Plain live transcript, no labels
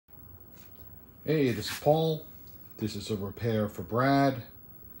Hey, this is Paul. This is a repair for Brad.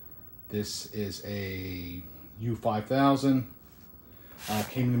 This is a U5000.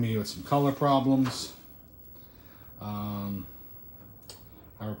 Came to me with some color problems. I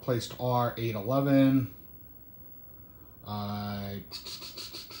replaced R811. I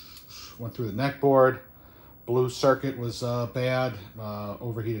went through the neck board. Blue circuit was bad.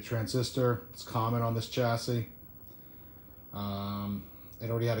 Overheated transistor. It's common on this chassis. It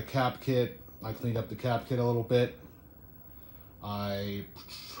already had a cap kit. I cleaned up the cap kit a little bit. I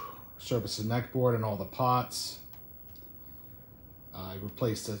serviced the neck board and all the pots. I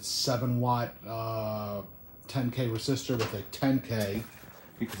replaced a 7-watt 10K resistor with a 10K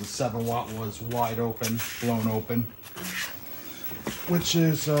because the 7-watt was wide open, blown open, which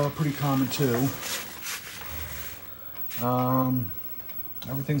is pretty common too.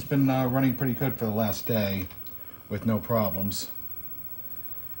 Everything's been running pretty good for the last day with no problems.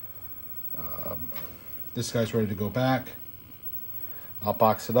 This guy's ready to go back. I'll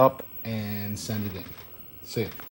box it up and send it in. See ya.